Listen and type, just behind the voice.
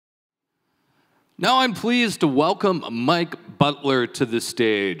Now I'm pleased to welcome Mike Butler to the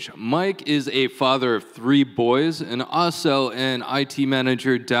stage. Mike is a father of 3 boys and also an IT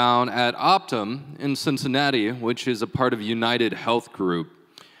manager down at Optum in Cincinnati, which is a part of United Health Group.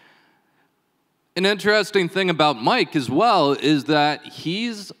 An interesting thing about Mike as well is that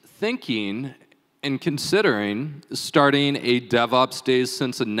he's thinking and considering starting a DevOps Days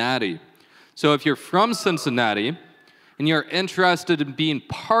Cincinnati. So if you're from Cincinnati and you're interested in being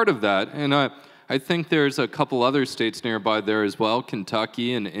part of that, and I think there's a couple other states nearby there as well,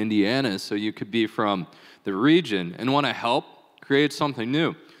 Kentucky and Indiana, so you could be from the region and want to help create something new.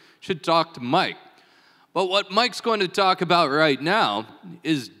 You should talk to Mike. But what Mike's going to talk about right now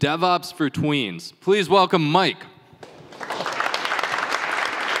is DevOps for Tweens. Please welcome Mike.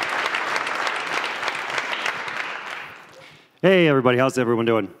 Hey everybody, how's everyone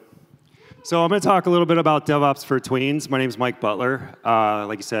doing? So I'm going to talk a little bit about DevOps for Tweens. My name is Mike Butler.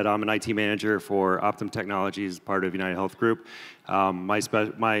 Like you said, I'm an IT manager for Optum Technologies, part of United Health Group.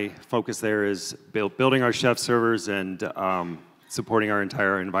 My focus there is building our chef servers and supporting our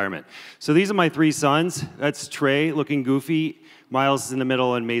entire environment. So these are my 3 sons. That's Trey, looking goofy. Miles is in the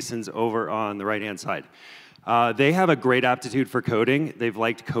middle, and Mason's over on the right-hand side. They have a great aptitude for coding. They've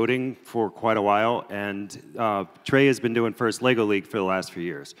liked coding for quite a while, and Trey has been doing First Lego League for the last few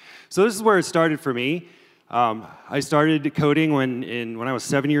years. So this is where it started for me. I started coding when I was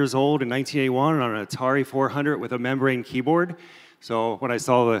 7 years old in 1981 on an Atari 400 with a membrane keyboard. So when I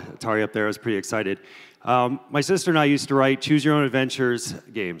saw the Atari up there, I was pretty excited. My sister and I used to write Choose Your Own Adventures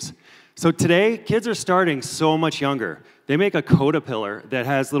games. So today, kids are starting so much younger. They make a Codapillar that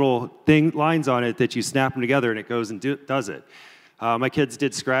has little lines on it that you snap them together and it goes and does it. My kids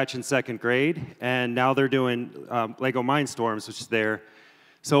did Scratch in 2nd grade, and now they're doing Lego Mindstorms, which is there.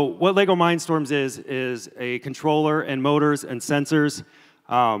 So what Lego Mindstorms is a controller and motors and sensors,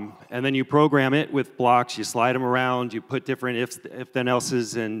 and then you program it with blocks. You slide them around, you put different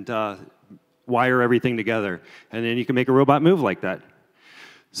if-then-elses, and wire everything together. And then you can make a robot move like that.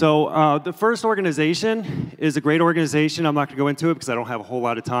 So the first organization is a great organization. I'm not going to go into it because I don't have a whole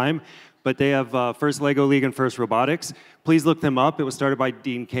lot of time. But they have First Lego League and First Robotics. Please look them up. It was started by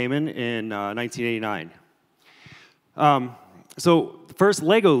Dean Kamen in 1989. So First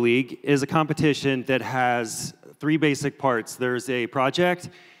Lego League is a competition that has 3 basic parts. There's a project,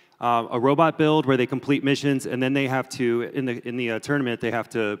 a robot build where they complete missions, and then they have to, in the tournament, they have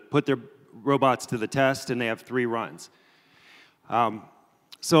to put their robots to the test, and they have 3 runs.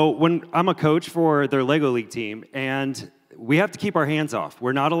 So when I'm a coach for their Lego League team, and we have to keep our hands off.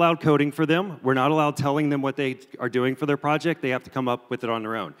 We're not allowed coding for them. We're not allowed telling them what they are doing for their project. They have to come up with it on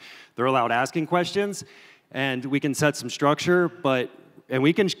their own. They're allowed asking questions, and we can set some structure, and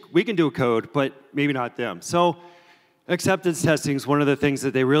we can do a code, but maybe not them. So acceptance testing is one of the things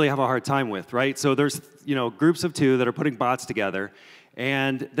that they really have a hard time with, right? So there's groups of 2 that are putting bots together,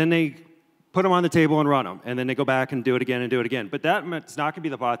 and then they put them on the table and run them, and then they go back and do it again and do it again. But that's not going to be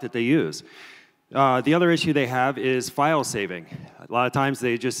the bot that they use. The other issue they have is file saving. A lot of times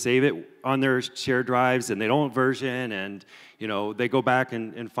they just save it on their shared drives, and they don't version, and they go back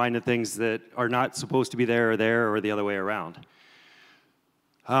and find the things that are not supposed to be there, or the other way around.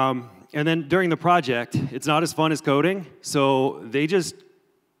 And then during the project, it's not as fun as coding, so they just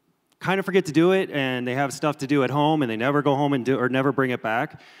kind of forget to do it, and they have stuff to do at home, and they never go home and or never bring it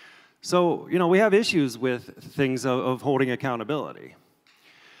back. So, we have issues with things of holding accountability.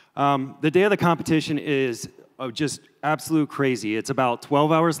 The day of the competition is just absolute crazy. It's about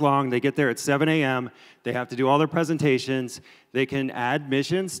 12 hours long. They get there at 7 a.m. They have to do all their presentations. They can add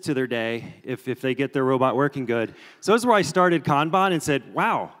missions to their day if they get their robot working good. So this is where I started Kanban and said,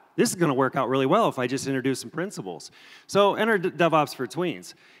 wow, this is going to work out really well if I just introduce some principles. So enter DevOps for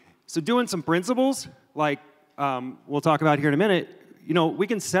Tweens. So doing some principles, like we'll talk about here in a minute, we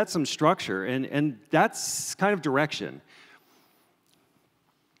can set some structure, and that's kind of direction.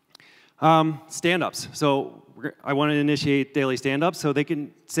 Stand-ups. So I want to initiate daily stand-ups so they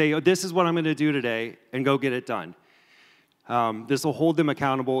can say, oh, this is what I'm going to do today, and go get it done. This will hold them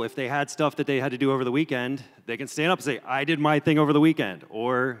accountable. If they had stuff that they had to do over the weekend, they can stand up and say, I did my thing over the weekend,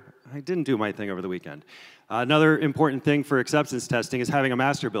 or I didn't do my thing over the weekend. Another important thing for acceptance testing is having a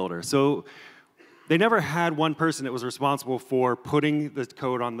master builder. So they never had one person that was responsible for putting the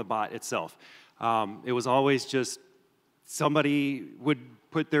code on the bot itself. It was always just somebody would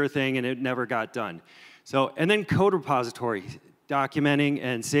put their thing and it never got done. So, and then code repository, documenting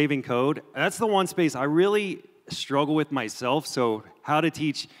and saving code. That's the one space I really struggle with myself. So how to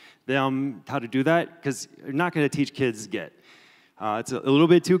teach them how to do that, because you're not going to teach kids Git. It's a little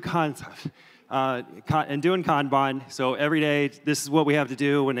bit too and doing Kanban. So every day, this is what we have to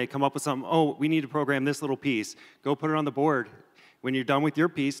do. When they come up with something, oh, we need to program this little piece. Go put it on the board. When you're done with your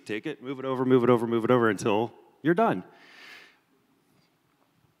piece, take it, move it over, move it over, move it over until you're done.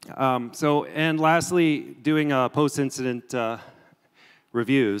 And lastly, doing post-incident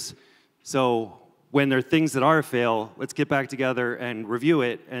reviews. So when there are things that are a fail, let's get back together and review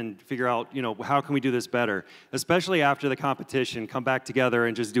it and figure out, how can we do this better? Especially after the competition, come back together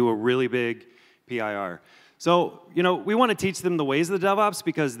and just do a really big PIR. So, we want to teach them the ways of the DevOps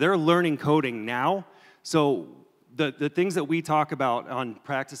because they're learning coding now. So the things that we talk about on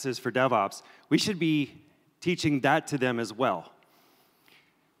practices for DevOps, we should be teaching that to them as well.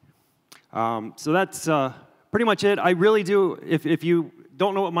 So that's pretty much it. I really do, if you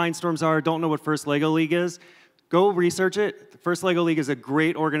don't know what Mindstorms are, don't know what First Lego League is, go research it. The First Lego League is a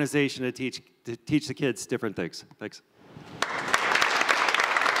great organization to teach the kids different things. Thanks.